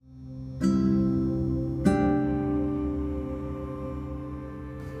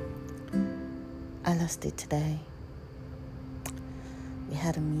I lost it today. We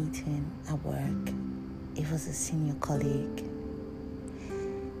had a meeting at work. It was a senior colleague.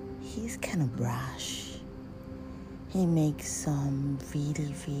 He's kind of brash. He makes some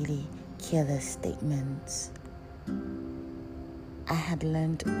really, really careless statements. I had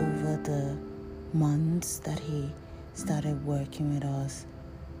learned over the months that he started working with us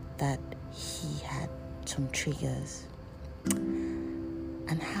that he had some triggers.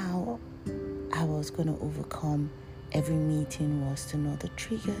 And how I was going to overcome every meeting was to know the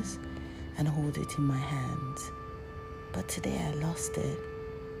triggers and hold it in my hands. But today I lost it.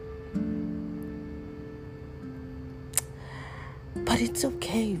 But it's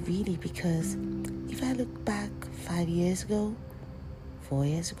okay, really, because if I look back 5 years ago, 4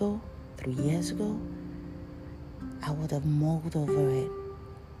 years ago, 3 years ago, I would have mulled over it.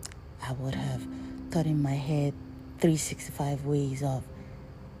 I would have thought in my head 365 ways of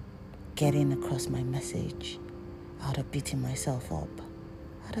getting across my message. I would have beaten myself up.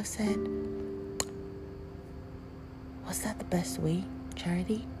 I would have said, was that the best way,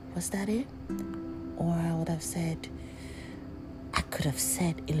 Charity? Was that it? Or I would have said, I could have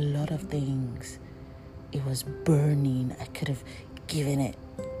said a lot of things. It was burning. I could have given it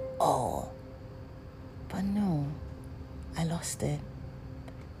all. But no, I lost it.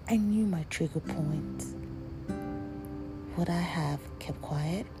 I knew my trigger points. Would I have kept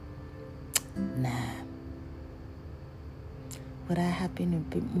quiet? Nah. Would I have been a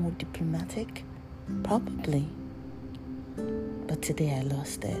bit more diplomatic? Probably. But today I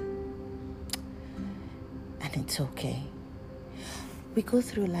lost it. And it's okay. We go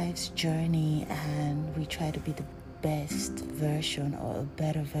through life's journey and we try to be the best version or a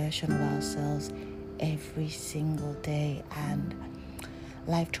better version of ourselves every single day. And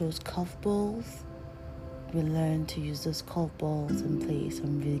life throws curveballs. We learn to use those curveballs and play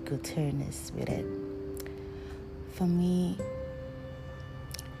some really good tennis with it. For me,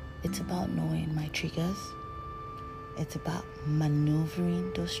 it's about knowing my triggers. It's about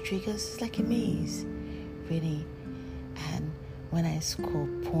maneuvering those triggers. It's like a maze, really. And when I score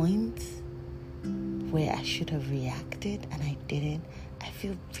points where I should have reacted and I didn't, I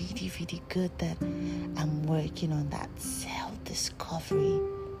feel really, really good that I'm working on that self-discovery.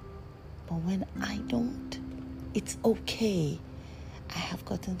 But when I don't, it's okay. I have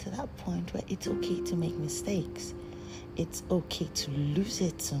gotten to that point where it's okay to make mistakes. It's okay to lose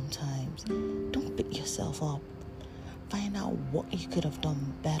it sometimes. Don't beat yourself up. Find out what you could have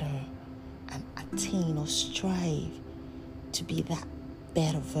done better and attain or strive to be that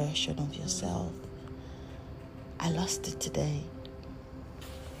better version of yourself. I lost it today.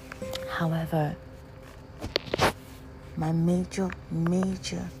 However, my major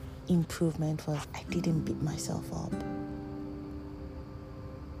improvement was I didn't beat myself up.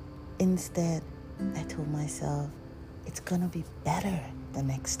 Instead, I told myself, it's gonna be better the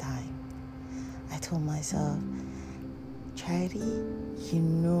next time. I told myself, Charity, you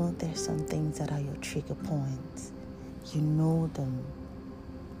know there's some things that are your trigger points. You know them.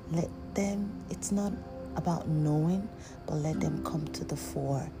 Let them, it's not about knowing, but let them come to the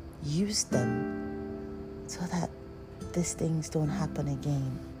fore. Use them so that these things don't happen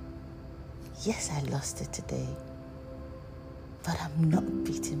again. Yes, I lost it today, but I'm not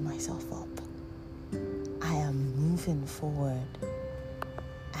beating myself up. I am moving forward,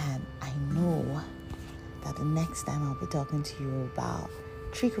 and I know that the next time I'll be talking to you about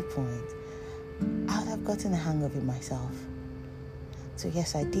trigger points, I would have gotten the hang of it myself. So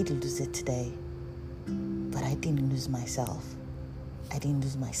yes, I did lose it today, but I didn't lose myself. I didn't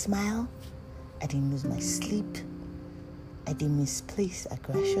lose my smile. I didn't lose my sleep. I didn't misplace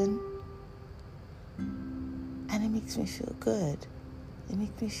aggression. And it makes me feel good. It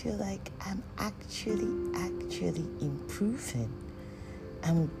makes me feel like I'm actually improving.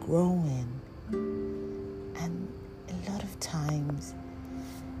 I'm growing. And a lot of times,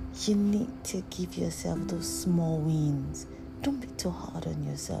 you need to give yourself those small wins. Don't be too hard on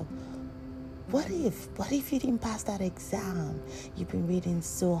yourself. What if you didn't pass that exam? You've been reading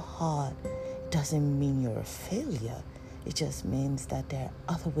so hard. It doesn't mean you're a failure. It just means that there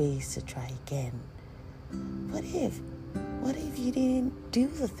are other ways to try again. What if you didn't do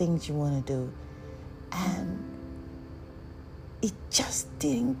the things you want to do and it just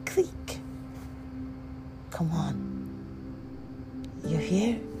didn't click? Come on. You're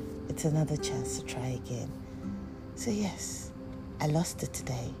here. It's another chance to try again. So yes, I lost it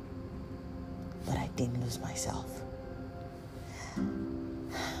today, but I didn't lose myself.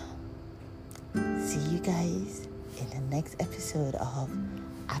 See you guys in the next episode of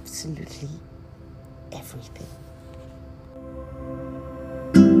Absolutely Everything.